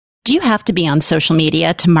Do you have to be on social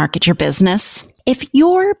media to market your business? If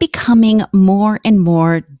you're becoming more and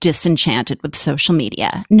more disenchanted with social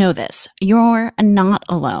media, know this, you're not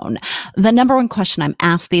alone. The number one question I'm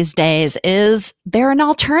asked these days is there an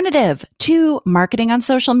alternative to marketing on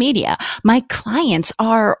social media? My clients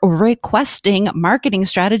are requesting marketing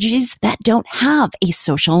strategies that don't have a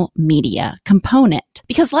social media component.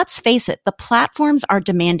 Because let's face it, the platforms are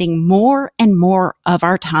demanding more and more of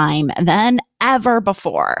our time than ever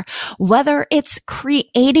before, whether it's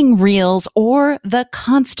creating reels or the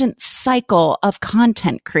constant cycle of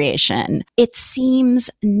content creation. It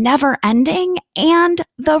seems never ending and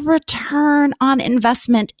the return on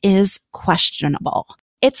investment is questionable.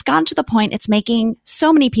 It's gone to the point it's making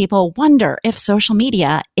so many people wonder if social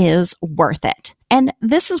media is worth it. And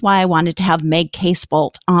this is why I wanted to have Meg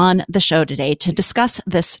Casebolt on the show today to discuss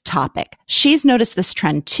this topic. She's noticed this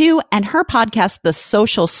trend too, and her podcast, The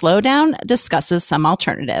Social Slowdown, discusses some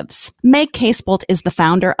alternatives. Meg Casebolt is the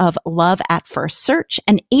founder of Love at First Search,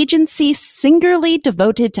 an agency singularly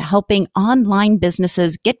devoted to helping online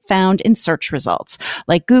businesses get found in search results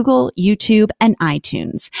like Google, YouTube, and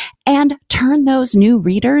iTunes, and turn those new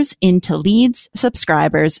readers into leads,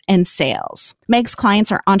 subscribers, and sales. Meg's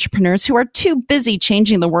clients are entrepreneurs who are too busy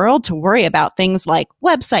changing the world to worry about things like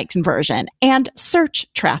website conversion and search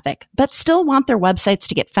traffic, but still want their websites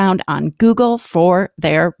to get found on Google for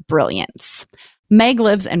their brilliance. Meg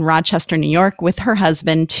lives in Rochester, New York with her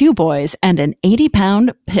husband, 2 boys, and an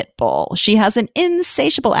 80-pound pit bull. She has an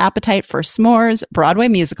insatiable appetite for s'mores, Broadway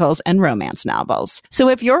musicals, and romance novels. So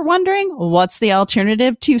if you're wondering what's the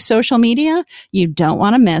alternative to social media, you don't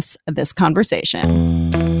want to miss this conversation.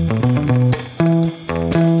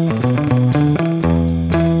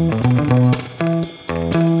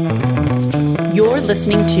 You're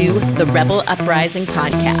listening to the Rebel Uprising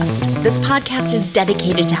podcast. This podcast is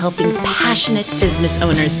dedicated to helping passionate business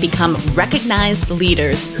owners become recognized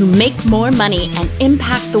leaders who make more money and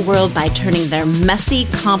impact the world by turning their messy,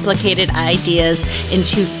 complicated ideas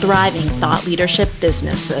into thriving thought leadership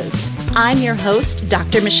businesses. I'm your host,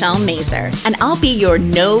 Dr. Michelle Mazur, and I'll be your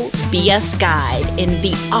no BS guide in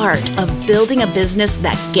the art of building a business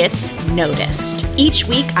that gets noticed. Each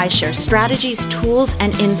week, I share strategies, tools,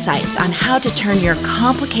 and insights on how to turn your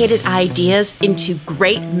complicated ideas into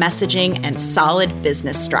great messaging and solid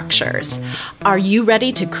business structures. Are you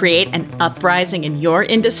ready to create an uprising in your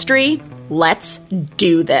industry? Let's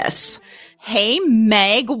do this. Hey,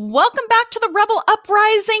 Meg, welcome back to the Rebel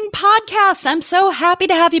Uprising podcast. I'm so happy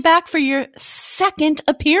to have you back for your second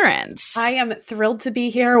appearance. I am thrilled to be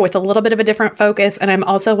here with a little bit of a different focus. And I'm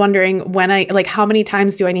also wondering how many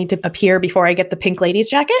times do I need to appear before I get the pink ladies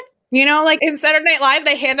jacket? You know, like in Saturday Night Live,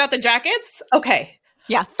 they hand out the jackets. Okay.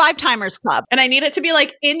 Yeah, 5 Timers Club. And I need it to be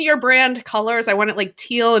like in your brand colors. I want it like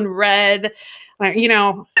teal and red.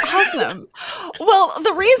 Awesome. Well,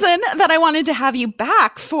 the reason that I wanted to have you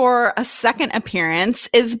back for a second appearance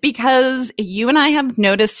is because you and I have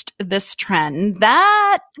noticed this trend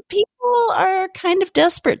that people are kind of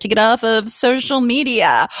desperate to get off of social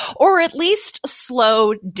media or at least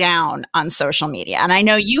slow down on social media. And I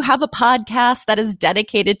know you have a podcast that is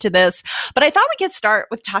dedicated to this, but I thought we could start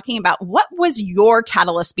with talking about what was your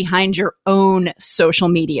catalyst behind your own social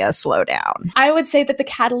media slowdown? I would say that the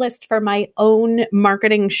catalyst for my own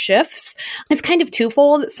marketing shifts is kind of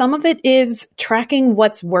twofold. Some of it is tracking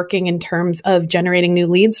what's working in terms of generating new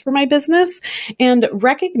leads for my business and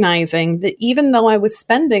recognizing that even though I was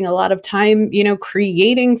spending a lot of time,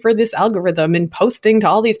 creating for this algorithm and posting to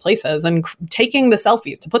all these places and taking the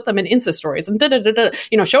selfies to put them in Insta stories and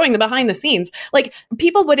showing the behind the scenes, like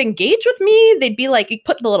people would engage with me. They'd be like,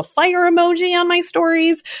 put the little fire emoji on my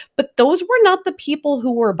stories, but those were not the people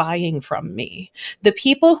who were buying from me. The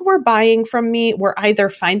people who were buying from me were either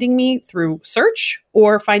finding me through search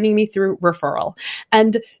or finding me through referral.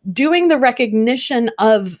 And doing the recognition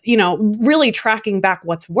of, really tracking back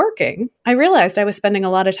what's working, I realized I was spending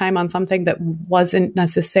a lot of time on something that wasn't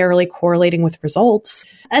necessarily correlating with results.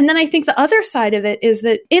 And then I think the other side of it is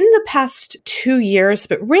that in the past 2 years,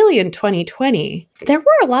 but really in 2020, there were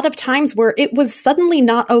a lot of times where it was suddenly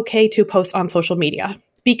not okay to post on social media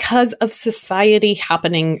because of society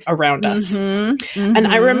happening around us. And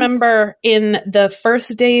I remember in the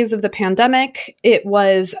first days of the pandemic, it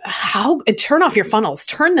was turn off your funnels,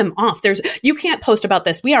 turn them off. You can't post about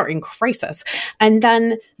this. We are in crisis. And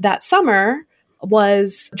then that summer,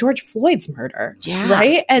 was George Floyd's murder, Yeah,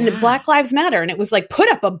 right? And yeah. Black Lives Matter. And it was like,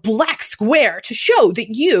 put up a black square to show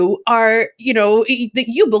that you are, that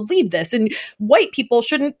you believe this and white people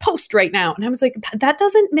shouldn't post right now. And I was like, that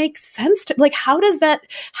doesn't make sense to, like, how does that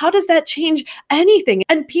change anything?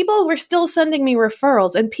 And people were still sending me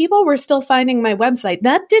referrals and people were still finding my website.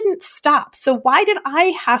 That didn't stop. So why did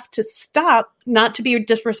I have to stop? Not to be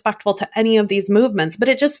disrespectful to any of these movements, but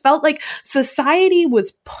it just felt like society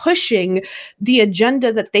was pushing the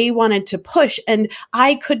agenda that they wanted to push. And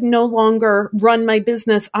I could no longer run my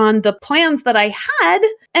business on the plans that I had.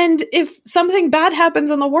 And if something bad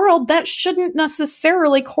happens in the world, that shouldn't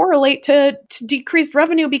necessarily correlate to decreased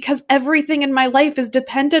revenue because everything in my life is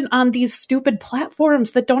dependent on these stupid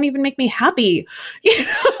platforms that don't even make me happy.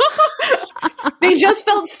 They just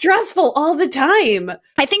felt stressful all the time.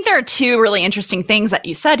 I think there are two really interesting things that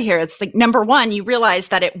you said here. It's like, number one, you realize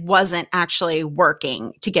that it wasn't actually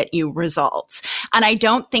working to get you results. And I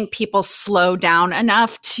don't think people slow down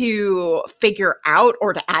enough to figure out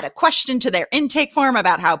or to add a question to their intake form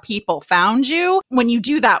about how people found you. When you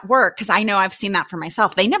do that work, because I know I've seen that for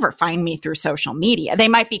myself, they never find me through social media. They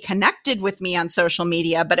might be connected with me on social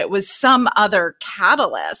media, but it was some other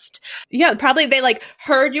catalyst. Yeah, probably they like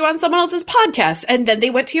heard you on someone else's podcast and then they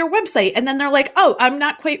went to your website and then they're like, oh, I'm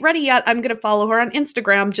not quite ready yet. I'm going to follow her on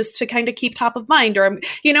Instagram just to kind of keep top of mind. Or,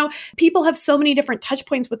 people have so many different touch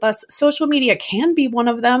points with us. Social media can be one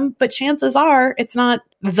of them, but chances are it's not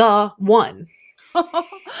the one.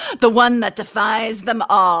 The one that defies them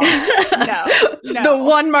all. No. The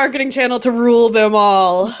one marketing channel to rule them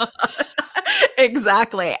all.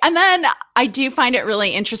 Exactly. And then I do find it really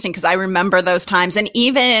interesting because I remember those times. And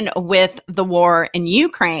even with the war in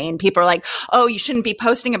Ukraine, people are like, oh, you shouldn't be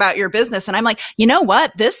posting about your business. And I'm like, you know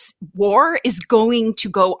what? This war is going to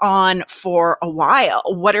go on for a while.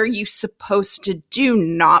 What are you supposed to do?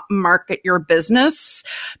 Not market your business?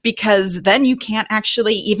 Because then you can't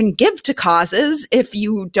actually even give to causes if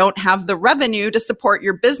you don't have the revenue to support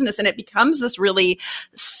your business. And it becomes this really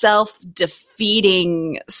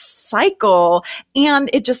self-defeating cycle. And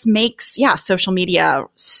it just makes, social media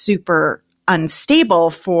super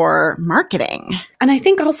unstable for marketing. And I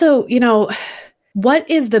think also, what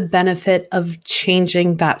is the benefit of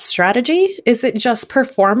changing that strategy? Is it just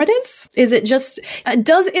performative? Is it just,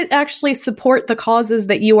 does it actually support the causes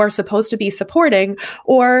that you are supposed to be supporting?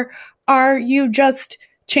 Or are you just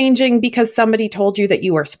changing because somebody told you that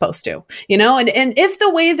you were supposed to, and if the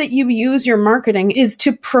way that you use your marketing is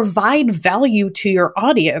to provide value to your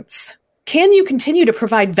audience, can you continue to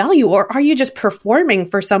provide value, or are you just performing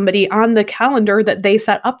for somebody on the calendar that they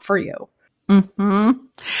set up for you? Mm-hmm.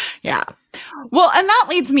 Yeah. Well, and that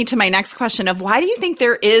leads me to my next question of why do you think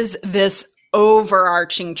there is this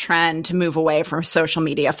overarching trend to move away from social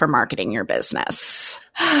media for marketing your business?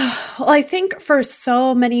 Well, I think for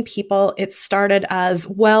so many people, it started as,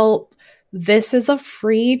 well, this is a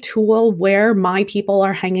free tool where my people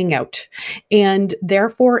are hanging out. And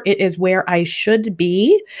therefore, it is where I should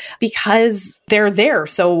be because they're there.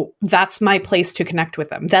 So that's my place to connect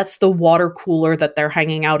with them. That's the water cooler that they're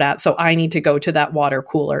hanging out at. So I need to go to that water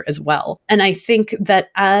cooler as well. And I think that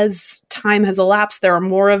as time has elapsed, there are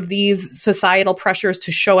more of these societal pressures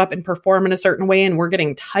to show up and perform in a certain way. And we're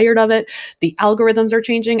getting tired of it. The algorithms are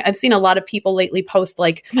changing. I've seen a lot of people lately post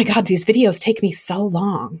like, oh my God, these videos take me so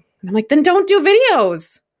long. And I'm like, then don't do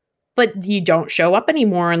videos. But you don't show up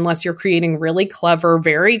anymore unless you're creating really clever,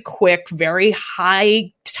 very quick, very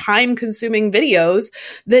high time-consuming videos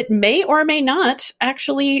that may or may not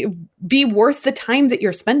actually be worth the time that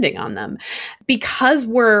you're spending on them. Because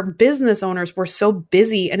we're business owners, we're so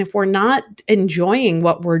busy. And if we're not enjoying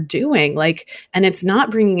what we're doing, and it's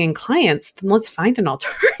not bringing in clients, then let's find an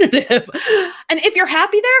alternative. And if you're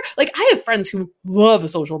happy there, I have friends who love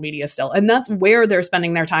social media still, and that's where they're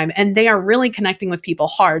spending their time. And they are really connecting with people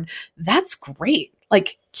hard. That's great.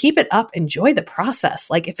 Keep it up, enjoy the process.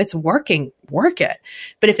 If it's working, work it.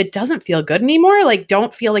 But if it doesn't feel good anymore,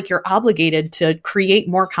 don't feel like you're obligated to create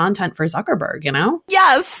more content for Zuckerberg,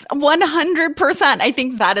 Yes, 100%. I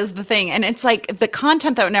think that is the thing. And it's the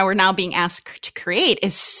content that we're now being asked to create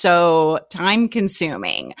is so time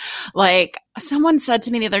consuming. Someone said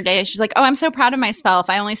to me the other day, she's like, oh, I'm so proud of myself.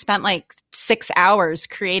 I only spent 6 hours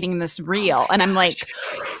creating this reel. And I'm like,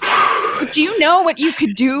 do you know what you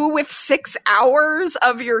could do with 6 hours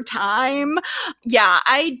of your time? Yeah,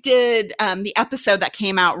 I did the episode that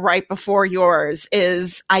came out right before yours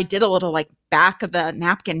is I did a little back of the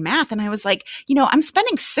napkin math. And I was like, I'm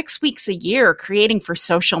spending 6 weeks a year creating for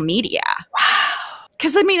social media. Wow.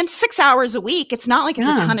 Because I mean, it's 6 hours a week. It's not like it's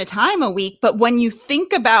a ton of time a week. But when you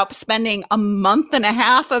think about spending a month and a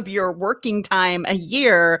half of your working time a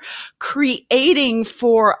year creating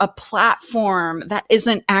for a platform that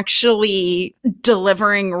isn't actually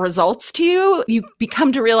delivering results to you, you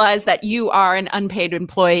become to realize that you are an unpaid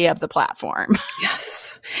employee of the platform.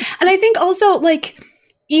 Yes. And I think also, like,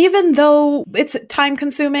 even though it's time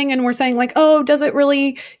consuming and we're saying like, oh, does it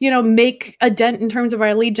really, make a dent in terms of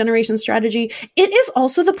our lead generation strategy? It is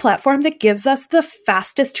also the platform that gives us the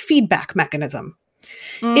fastest feedback mechanism.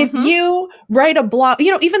 Mm-hmm. If you write a blog,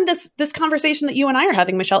 even this conversation that you and I are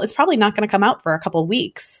having, Michelle, it's probably not going to come out for a couple of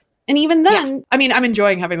weeks. And even then, I mean, I'm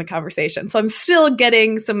enjoying having the conversation. So I'm still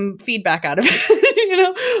getting some feedback out of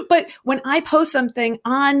it, But when I post something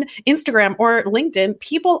on Instagram or LinkedIn,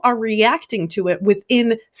 people are reacting to it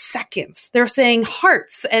within seconds. They're saying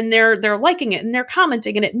hearts and they're liking it and they're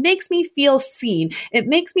commenting, and it makes me feel seen. It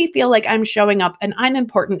makes me feel like I'm showing up and I'm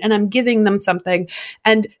important and I'm giving them something.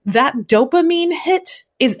 And that dopamine hit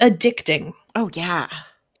is addicting. Oh, yeah.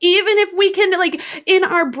 Even if we can, like, in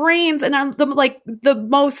our brains and on the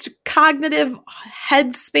most cognitive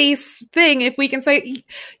headspace thing, if we can say,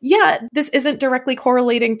 yeah, this isn't directly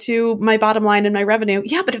correlating to my bottom line and my revenue.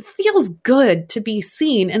 Yeah, but it feels good to be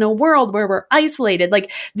seen in a world where we're isolated.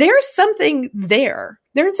 Like, there's something there.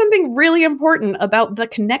 There's something really important about the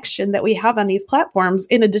connection that we have on these platforms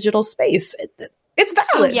in a digital space. It's valid.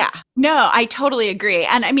 Oh, yeah. No, I totally agree.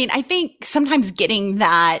 And I mean, I think sometimes getting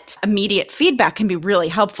that immediate feedback can be really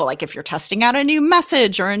helpful. Like if you're testing out a new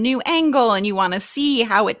message or a new angle and you want to see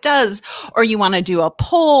how it does, or you want to do a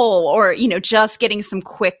poll, or, just getting some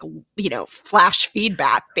quick, flash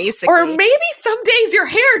feedback, basically. Or maybe some days your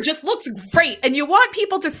hair just looks great and you want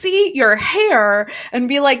people to see your hair and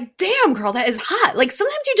be like, damn, girl, that is hot. Like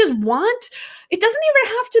sometimes you just want... It doesn't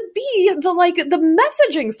even have to be the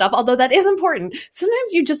messaging stuff, although that is important.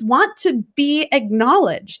 Sometimes you just want to be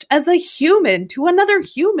acknowledged as a human to another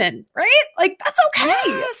human, right? Like, that's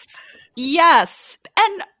okay. Yes.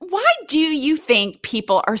 And why do you think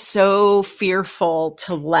people are so fearful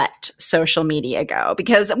to let social media go?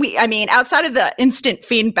 Because outside of the instant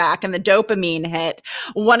feedback and the dopamine hit,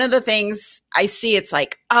 one of the things I see, it's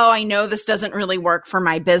like, oh, I know this doesn't really work for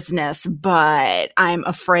my business, but I'm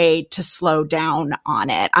afraid to slow down on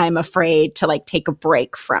it. I'm afraid to take a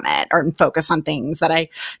break from it or focus on things that I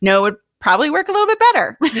know would probably work a little bit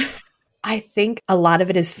better. I think a lot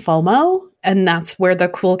of it is FOMO, and that's where the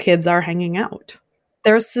cool kids are hanging out.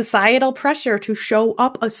 There's societal pressure to show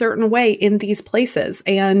up a certain way in these places.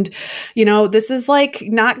 And, this is like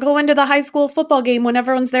not going to the high school football game when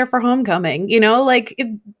everyone's there for homecoming,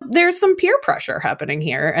 there's some peer pressure happening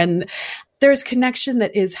here. And there's connection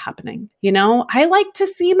that is happening. I like to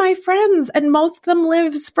see my friends, and most of them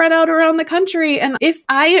live spread out around the country. And if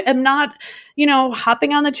I am not,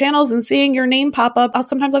 hopping on the channels and seeing your name pop up,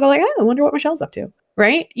 sometimes I'll go like, I wonder what Michelle's up to.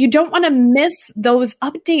 Right? You don't want to miss those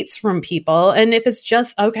updates from people. And if it's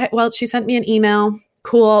just, okay, well, she sent me an email.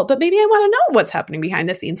 Cool. But maybe I want to know what's happening behind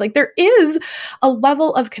the scenes. Like there is a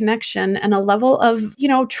level of connection and a level of,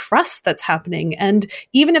 trust that's happening. And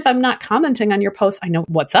even if I'm not commenting on your post, I know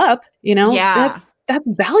what's up, Yeah. That's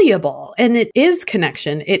valuable. And it is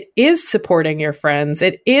connection. It is supporting your friends.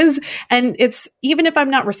 It is, and it's, even if I'm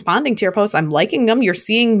not responding to your posts, I'm liking them. You're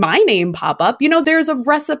seeing my name pop up. There's a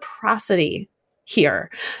reciprocity here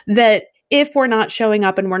that if we're not showing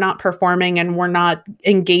up and we're not performing and we're not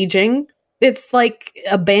engaging, it's like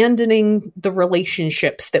abandoning the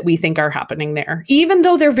relationships that we think are happening there. Even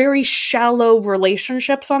though they're very shallow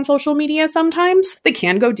relationships on social media sometimes, they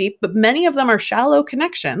can go deep, but many of them are shallow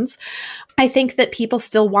connections. I think that people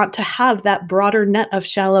still want to have that broader net of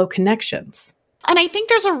shallow connections. And I think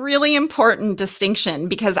there's a really important distinction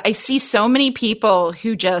because I see so many people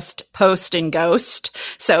who just post and ghost.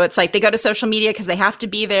 So it's like they go to social media because they have to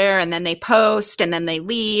be there, and then they post and then they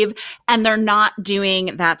leave, and they're not doing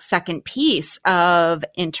that second piece of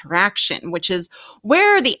interaction, which is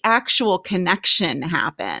where the actual connection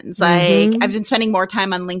happens. Like I've been spending more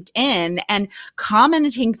time on LinkedIn, and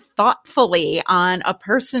commenting thoughtfully on a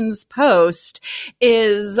person's post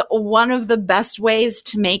is one of the best ways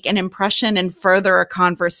to make an impression and further a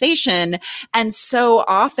conversation. And so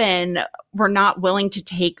often we're not willing to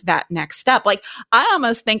take that next step. Like I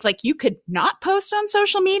almost think like you could not post on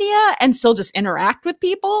social media and still just interact with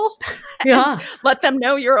people. Yeah. Let them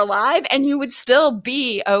know you're alive, and you would still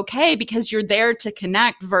be okay because you're there to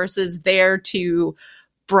connect versus there to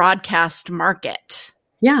broadcast market.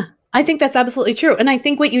 Yeah. I think that's absolutely true. And I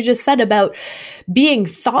think what you just said about being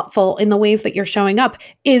thoughtful in the ways that you're showing up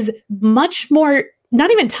is much more, not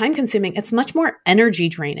even time consuming, it's much more energy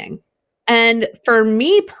draining. And for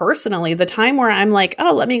me personally, the time where I'm like,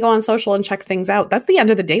 oh, let me go on social and check things out, that's the end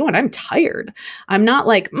of the day when I'm tired. I'm not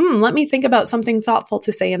like, let me think about something thoughtful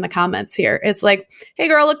to say in the comments here. It's like, hey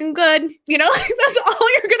girl, looking good. Like that's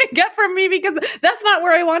all you're going to get from me, because that's not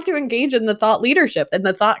where I want to engage in the thought leadership and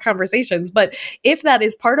the thought conversations. But if that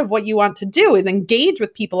is part of what you want to do, is engage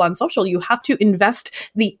with people on social, you have to invest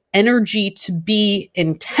the energy to be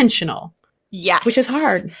intentional. Yes. Which is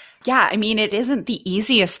hard. Yeah. I mean, it isn't the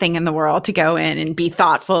easiest thing in the world to go in and be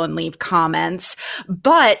thoughtful and leave comments.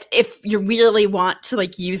 But if you really want to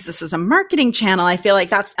use this as a marketing channel, I feel like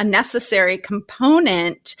that's a necessary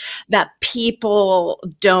component that people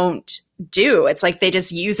don't do. It's like they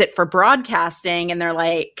just use it for broadcasting and they're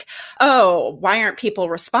like, oh, why aren't people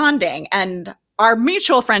responding? And our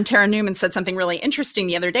mutual friend, Tara Newman, said something really interesting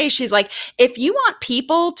the other day. She's like, if you want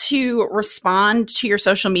people to respond to your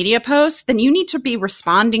social media posts, then you need to be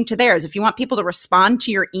responding to theirs. If you want people to respond to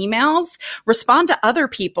your emails, respond to other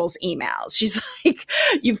people's emails. She's like,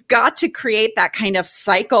 you've got to create that kind of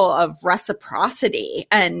cycle of reciprocity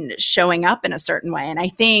and showing up in a certain way. And I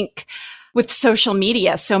think with social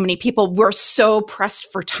media, so many people, we're so pressed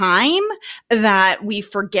for time that we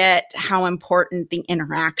forget how important the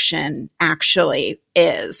interaction actually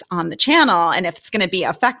is on the channel. And if it's going to be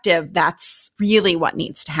effective, that's really what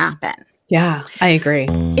needs to happen. Yeah, I agree.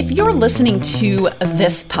 If you're listening to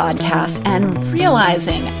this podcast and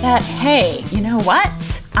realizing that, hey, you know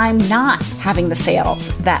what? I'm not having the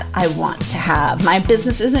sales that I want to have. My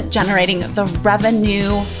business isn't generating the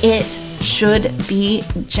revenue it should be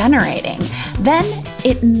generating. Then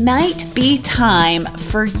it might be time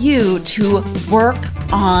for you to work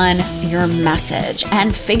on your message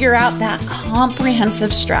and figure out that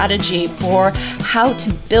comprehensive strategy for how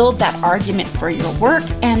to build that argument for your work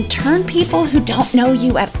and turn people who don't know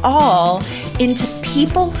you at all into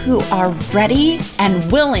people who are ready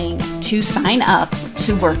and willing to sign up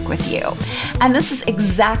to work with you. And this is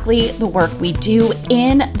exactly the work we do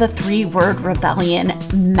in the 3-Word Rebellion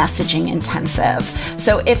Messaging Intensive.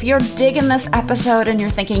 So if you're digging this episode and you're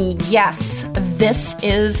thinking, yes, this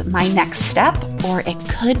is my next step, or it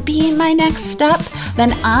could be my next step,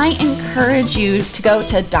 then I encourage you to go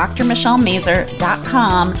to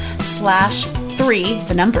drmichellemazur.com/3,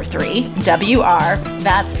 the number 3, WR.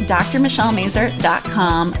 That's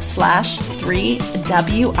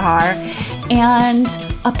drmichellemazur.com/3WR and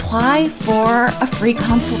apply for a free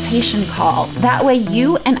consultation call. That way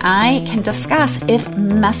you and I can discuss if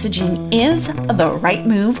messaging is the right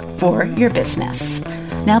move for your business.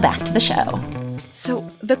 Now back to the show. So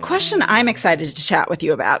the question I'm excited to chat with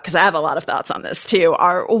you about, because I have a lot of thoughts on this too,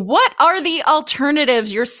 are what are the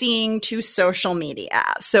alternatives you're seeing to social media?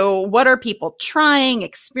 So what are people trying,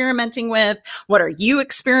 experimenting with? What are you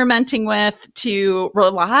experimenting with to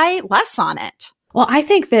rely less on it? Well, I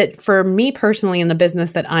think that for me personally in the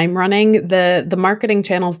business that I'm running, the marketing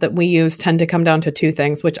channels that we use tend to come down to 2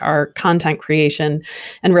 things, which are content creation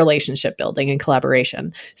and relationship building and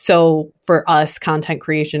collaboration. So for us, content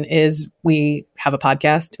creation is we have a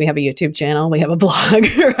podcast, we have a YouTube channel, we have a blog,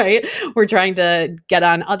 right? We're trying to get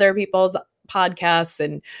on other people's podcasts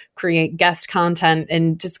and create guest content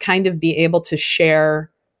and just kind of be able to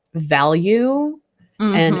share value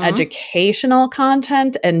and educational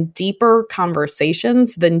content and deeper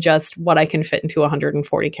conversations than just what I can fit into a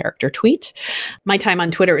 140 character tweet. My time on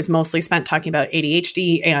Twitter is mostly spent talking about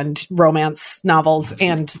ADHD and romance novels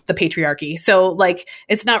and the patriarchy. So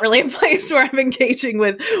it's not really a place where I'm engaging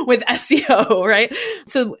with SEO, right?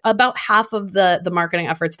 So about half of the marketing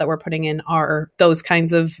efforts that we're putting in are those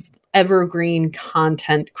kinds of evergreen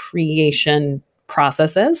content creation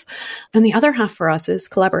processes. And the other half for us is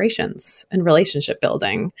collaborations and relationship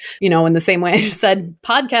building. In the same way I just said,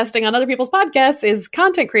 podcasting on other people's podcasts is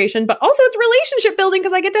content creation, but also it's relationship building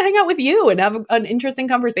because I get to hang out with you and have an interesting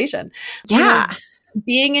conversation. Yeah.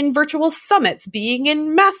 Being in virtual summits, being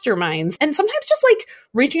in masterminds, and sometimes just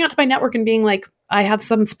reaching out to my network and being like, I have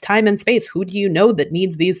some time and space. Who do you know that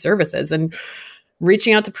needs these services? And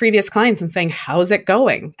reaching out to previous clients and saying, how's it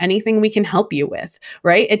going? Anything we can help you with,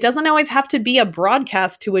 right? It doesn't always have to be a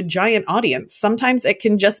broadcast to a giant audience. Sometimes it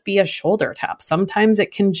can just be a shoulder tap. Sometimes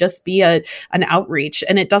it can just be an outreach.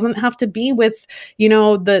 And it doesn't have to be with,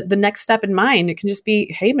 the next step in mind. It can just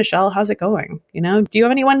be, hey, Michelle, how's it going? Do you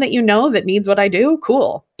have anyone that you know that needs what I do?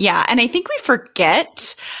 Cool. Yeah. And I think we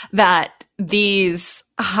forget that these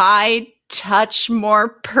high touch, more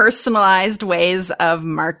personalized ways of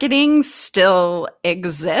marketing still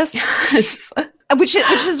exist. Yes. Which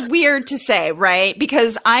is weird to say, right?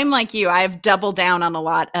 Because I'm like you, I've doubled down on a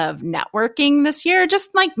lot of networking this year,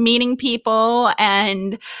 just like meeting people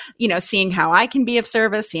and, seeing how I can be of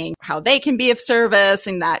service, seeing how they can be of service,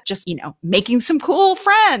 and that just, making some cool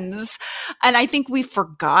friends. And I think we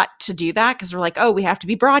forgot to do that because we're like, oh, we have to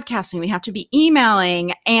be broadcasting, we have to be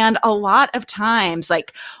emailing. And a lot of times,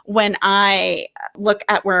 like when I look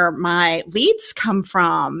at where my leads come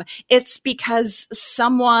from, it's because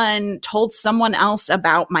someone told someone else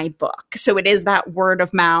about my book. So it is that word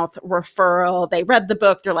of mouth referral. They read the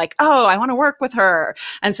book. They're like, oh, I want to work with her.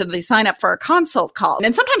 And so they sign up for a consult call.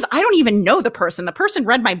 And sometimes I don't even know the person. The person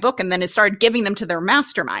read my book and then it started giving them to their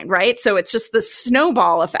mastermind, right? So it's just the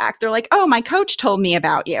snowball effect. They're like, oh, my coach told me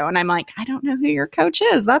about you. And I'm like, I don't know who your coach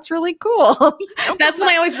is. That's really cool. That's when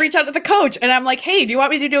I always reach out to the coach and I'm like, hey, do you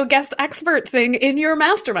want me to do a guest expert thing in your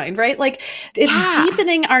mastermind, right? Like it's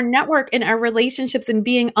deepening our network and our relationships and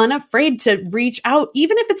being unafraid to reach out,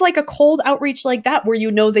 even if it's like a cold outreach like that, where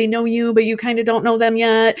they know you, but you kind of don't know them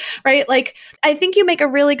yet, right? Like, I think you make a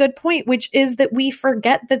really good point, which is that we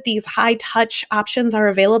forget that these high touch options are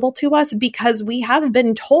available to us because we have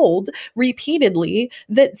been told repeatedly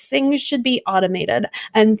that things should be automated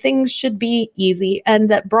and things should be easy, and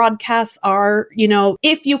that broadcasts are,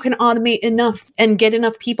 if you can automate enough and get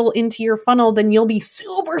enough people into your funnel, then you'll be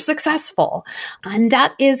super successful. And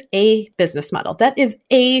that is a business model. That is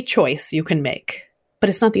a choice you can make. But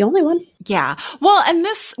it's not the only one. Yeah. Well, and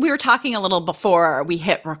we were talking a little before we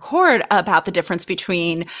hit record about the difference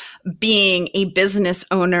between being a business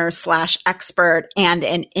owner / expert and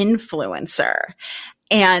an influencer.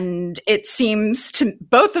 And it seems to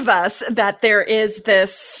both of us that there is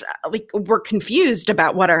this, we're confused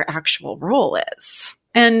about what our actual role is.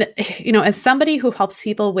 And, as somebody who helps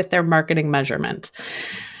people with their marketing measurement,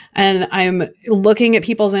 and I'm looking at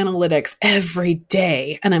people's analytics every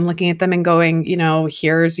day, and I'm looking at them and going,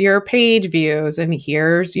 here's your page views, and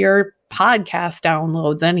here's your podcast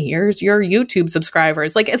downloads, and here's your YouTube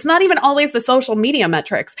subscribers. Like, it's not even always the social media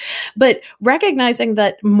metrics, but recognizing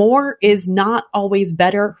that more is not always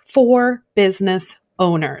better for business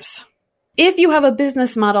owners. If you have a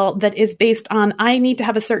business model that is based on, I need to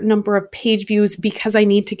have a certain number of page views because I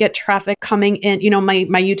need to get traffic coming in, my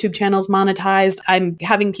YouTube channel's monetized, I'm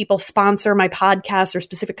having people sponsor my podcast, or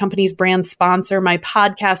specific companies, brands sponsor my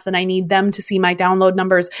podcast, and I need them to see my download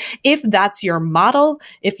numbers. If that's your model,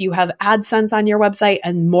 if you have AdSense on your website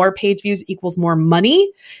and more page views equals more money,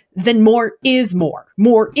 then more is more.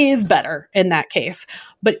 More is better in that case.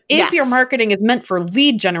 But if your marketing is meant for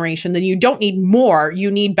lead generation, then you don't need more,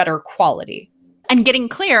 you need better quality. And getting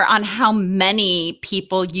clear on how many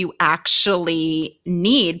people you actually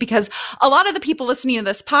need, because a lot of the people listening to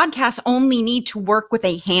this podcast only need to work with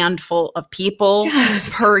a handful of people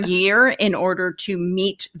per year in order to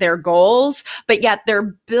meet their goals. But yet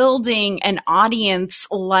they're building an audience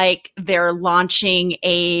like they're launching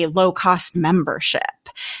a low-cost membership.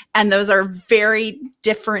 And those are very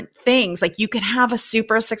different things. Like, you can have a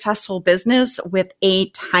super successful business with a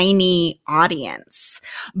tiny audience,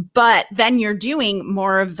 but then you're doing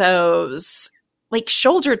more of those like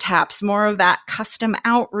shoulder taps, more of that custom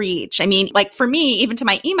outreach. I mean, like for me, even to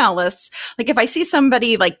my email list, like if I see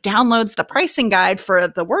somebody like downloads the pricing guide for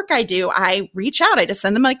the work I do, I reach out. I just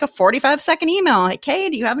send them like a 45-second email. Like, hey,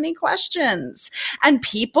 do you have any questions? And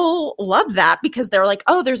people love that because they're like,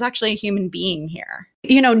 oh, there's actually a human being here.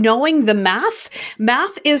 Knowing the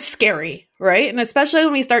math is scary, right? And especially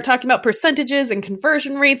when we start talking about percentages and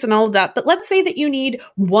conversion rates and all of that. But let's say that you need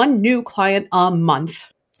one new client a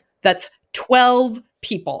month. That's 12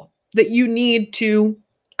 people that you need to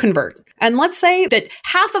convert. And let's say that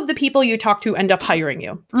half of the people you talk to end up hiring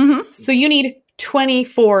you. Mm-hmm. So you need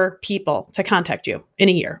 24 people to contact you in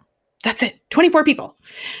a year. That's it. 24 people.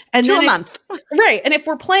 And to then a month. Right. And if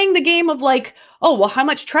we're playing the game of like, oh, well, how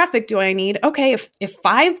much traffic do I need? Okay, if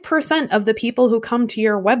 5% of the people who come to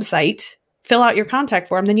your website fill out your contact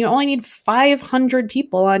form, then you only need 500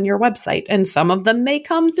 people on your website. And some of them may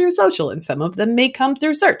come through social, and some of them may come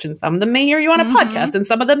through search, and some of them may hear you on a podcast, and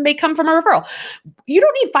some of them may come from a referral. You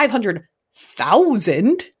don't need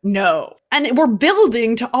 500,000. No. And we're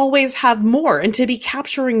building to always have more and to be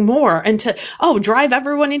capturing more and to, drive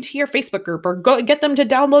everyone into your Facebook group or go get them to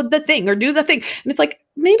download the thing or do the thing. And it's like,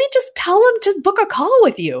 maybe just tell them to book a call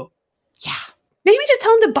with you. Yeah. Maybe just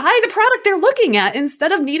tell them to buy the product they're looking at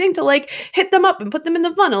instead of needing to like hit them up and put them in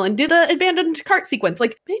the funnel and do the abandoned cart sequence.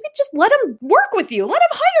 Like maybe just let them work with you. Let them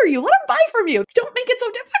hire you. Let them buy from you. Don't make it so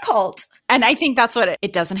difficult. And I think that's what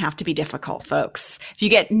it doesn't have to be difficult, folks. If you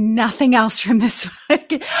get nothing else from this,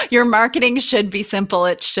 your marketing should be simple.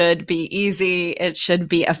 It should be easy. It should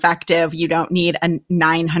be effective. You don't need a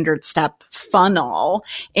 900-step funnel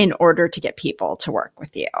in order to get people to work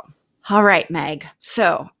with you. All right, Meg.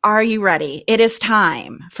 So are you ready? It is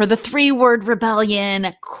time for the 3-word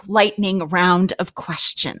rebellion lightning round of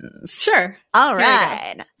questions. Sure. All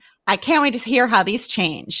right. I can't wait to hear how these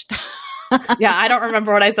changed. Yeah, I don't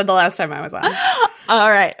remember what I said the last time I was on. All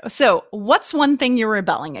right. So what's one thing you're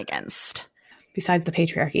rebelling against? Besides the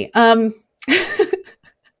patriarchy.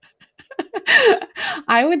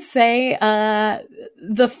 I would say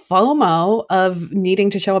the FOMO of needing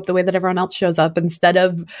to show up the way that everyone else shows up instead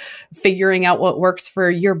of figuring out what works for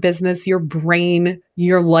your business, your brain,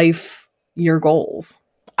 your life, your goals.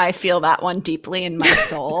 I feel that one deeply in my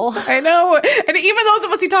soul. I know. And even those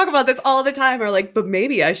of us who talk about this all the time are like, but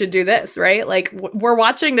maybe I should do this, right? Like we're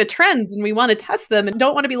watching the trends and we want to test them and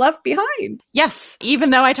don't want to be left behind. Yes. Even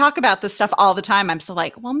though I talk about this stuff all the time, I'm still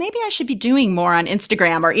like, well, maybe I should be doing more on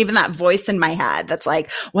Instagram, or even that voice in my head that's like,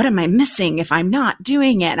 what am I missing if I'm not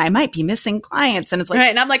doing it? And I might be missing clients. And it's like, right.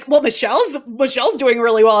 And I'm like, well, Michelle's doing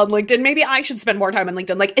really well on LinkedIn. Maybe I should spend more time on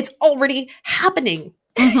LinkedIn. Like it's already happening.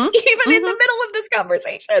 Even in the middle of this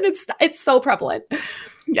conversation. It's so prevalent.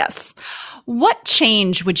 Yes. What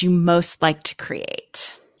change would you most like to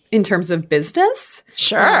create? In terms of business?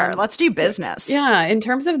 Sure. Let's do business. Yeah. In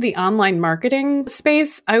terms of the online marketing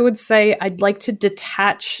space, I would say I'd like to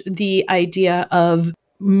detach the idea of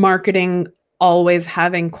marketing always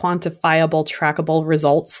having quantifiable, trackable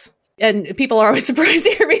results. And people are always surprised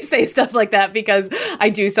to hear me say stuff like that because I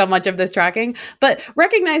do so much of this tracking. But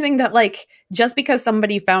recognizing that like just because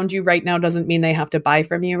somebody found you right now doesn't mean they have to buy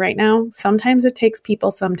from you right now. Sometimes it takes people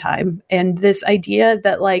some time. And this idea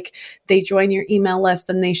that like they join your email list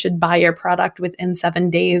and they should buy your product within 7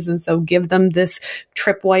 days. And so give them this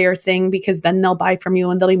tripwire thing because then they'll buy from you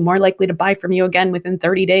and they'll be more likely to buy from you again within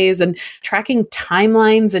 30 days. And tracking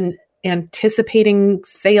timelines and anticipating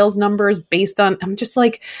sales numbers based on, I'm just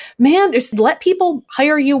like, man, just let people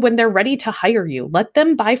hire you when they're ready to hire you. Let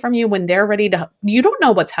them buy from you when they're ready to, you don't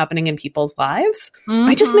know what's happening in people's lives.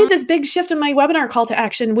 I just made this big shift in my webinar call to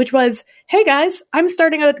action, which was, hey guys, I'm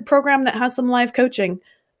starting a program that has some live coaching.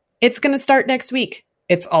 It's going to start next week.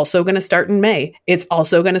 It's also going to start in May. It's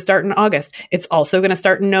also going to start in August. It's also going to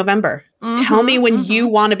start in November. Tell me when you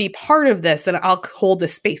want to be part of this and I'll hold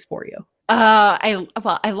this space for you.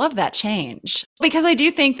 I love that change because I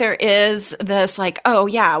do think there is this like, oh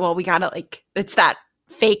yeah, well, we gotta like, it's that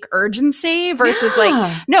fake urgency versus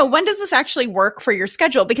like, no, when does this actually work for your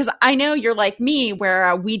schedule? Because I know you're like me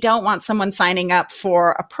where we don't want someone signing up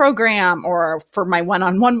for a program or for my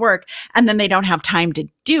one-on-one work and then they don't have time to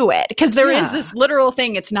do it because there is this literal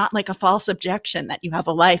thing. It's not like a false objection that you have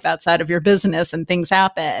a life outside of your business and things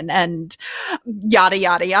happen and yada,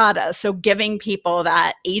 yada, yada. So giving people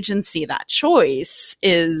that agency, that choice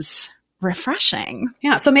is refreshing.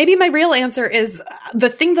 Yeah. So maybe my real answer is the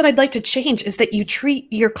thing that I'd like to change is that you treat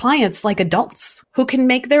your clients like adults who can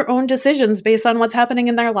make their own decisions based on what's happening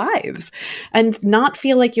in their lives and not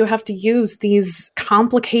feel like you have to use these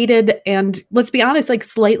complicated and, let's be honest, like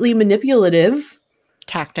slightly manipulative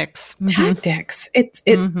tactics.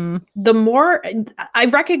 The more I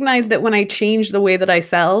recognize that when I change the way that I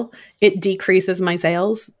sell, it decreases my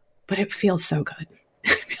sales, but it feels so good.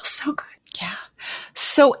 It feels so good. Yeah.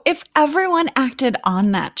 So if everyone acted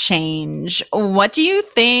on that change, what do you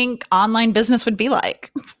think online business would be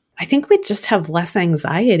like? I think we'd just have less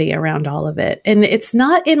anxiety around all of it. And it's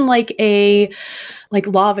not in like a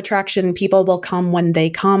law of attraction, people will come when they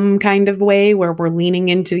come kind of way where we're leaning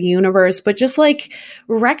into the universe, but just like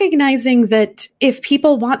recognizing that if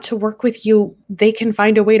people want to work with you, they can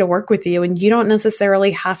find a way to work with you. And you don't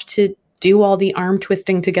necessarily have to do all the arm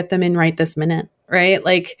twisting to get them in right this minute, right?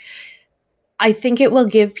 Like, I think it will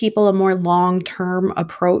give people a more long-term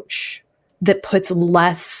approach that puts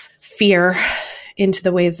less fear into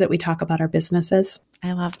the ways that we talk about our businesses.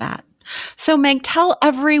 I love that. So Meg, tell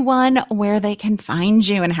everyone where they can find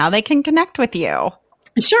you and how they can connect with you.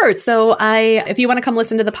 Sure. So if you want to come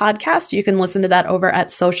listen to the podcast, you can listen to that over at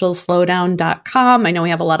socialslowdown.com. I know we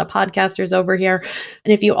have a lot of podcasters over here.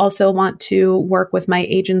 And if you also want to work with my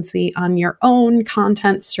agency on your own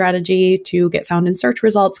content strategy to get found in search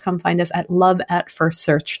results, come find us at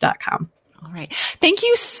loveatfirstsearch.com. All All right. Thank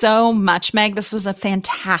you so much, Meg. This was a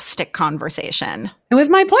fantastic conversation. It was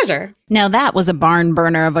my pleasure. Now, that was a barn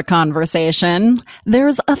burner of a conversation.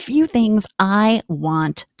 There's a few things I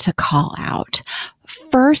want to call out.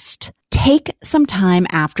 First, take some time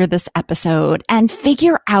after this episode and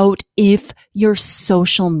figure out if your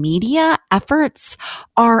social media efforts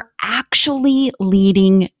are actually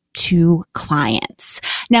leading to clients.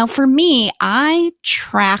 Now, for me, I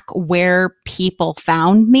track where people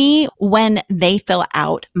found me when they fill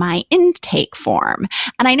out my intake form.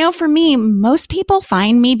 And I know for me, most people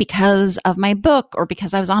find me because of my book or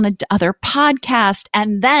because I was on another podcast,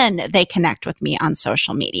 and then they connect with me on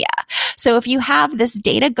social media. So if you have this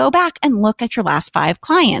data, go back and look at your last 5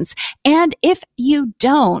 clients. And if you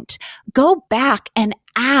don't, go back and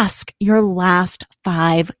ask your last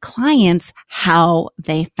 5 clients how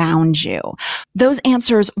they found you. Those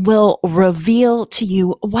answers will reveal to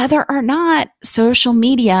you whether or not social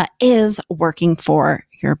media is working for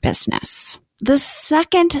your business. The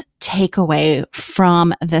second takeaway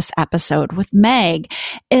from this episode with Meg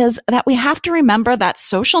is that we have to remember that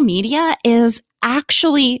social media is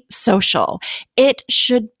actually social. It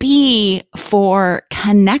should be for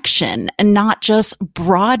connection and not just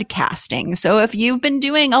broadcasting. So if you've been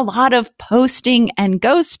doing a lot of posting and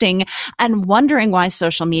ghosting and wondering why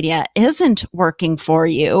social media isn't working for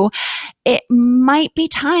you, it might be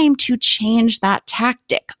time to change that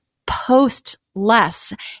tactic. Post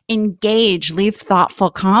less, engage, leave thoughtful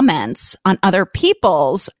comments on other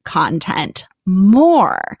people's content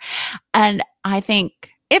more. And I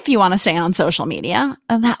think if you want to stay on social media,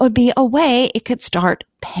 that would be a way it could start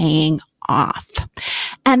paying off.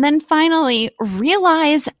 And then finally,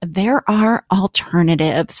 realize there are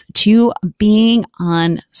alternatives to being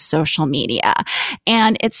on social media.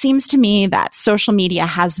 And it seems to me that social media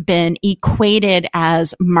has been equated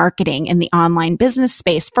as marketing in the online business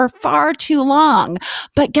space for far too long.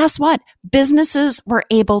 But guess what? Businesses were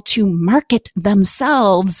able to market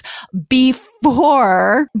themselves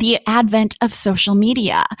before the advent of social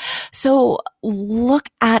media. So look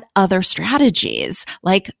at other strategies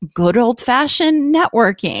like good old-fashioned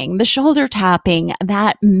networking, the shoulder tapping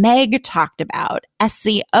that Meg talked about.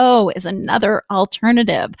 SEO is another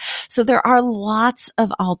alternative. So there are lots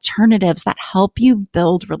of alternatives that help you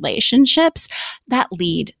build relationships that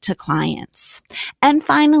lead to clients. And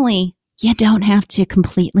finally, you don't have to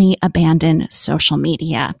completely abandon social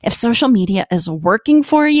media. If social media is working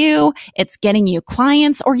for you, it's getting you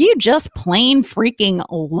clients, or you just plain freaking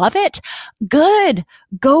love it, good.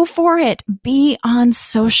 Go for it. Be on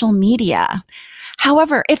social media.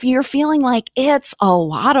 However, if you're feeling like it's a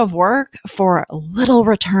lot of work for little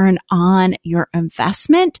return on your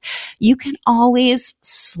investment, you can always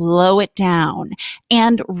slow it down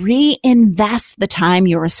and reinvest the time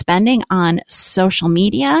you are spending on social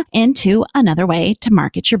media into another way to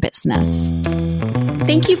market your business.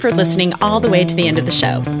 Thank you for listening all the way to the end of the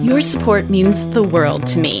show. Your support means the world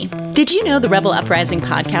to me. Did you know the Rebel Uprising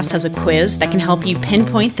podcast has a quiz that can help you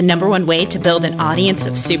pinpoint the #1 way to build an audience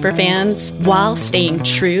of superfans while staying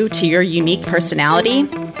true to your unique personality?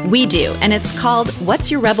 We do, and it's called What's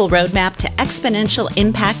Your Rebel Roadmap to Exponential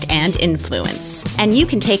Impact and Influence? And you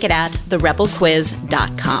can take it at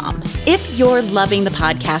therebelquiz.com. If you're loving the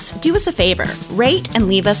podcast, do us a favor, rate and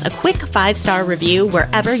leave us a quick 5-star review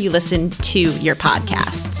wherever you listen to your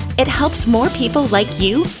podcasts. It helps more people like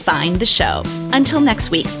you find the show. Until next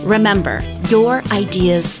week, remember, your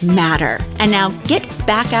ideas matter. And now get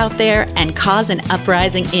back out there and cause an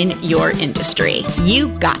uprising in your industry. You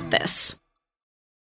got this.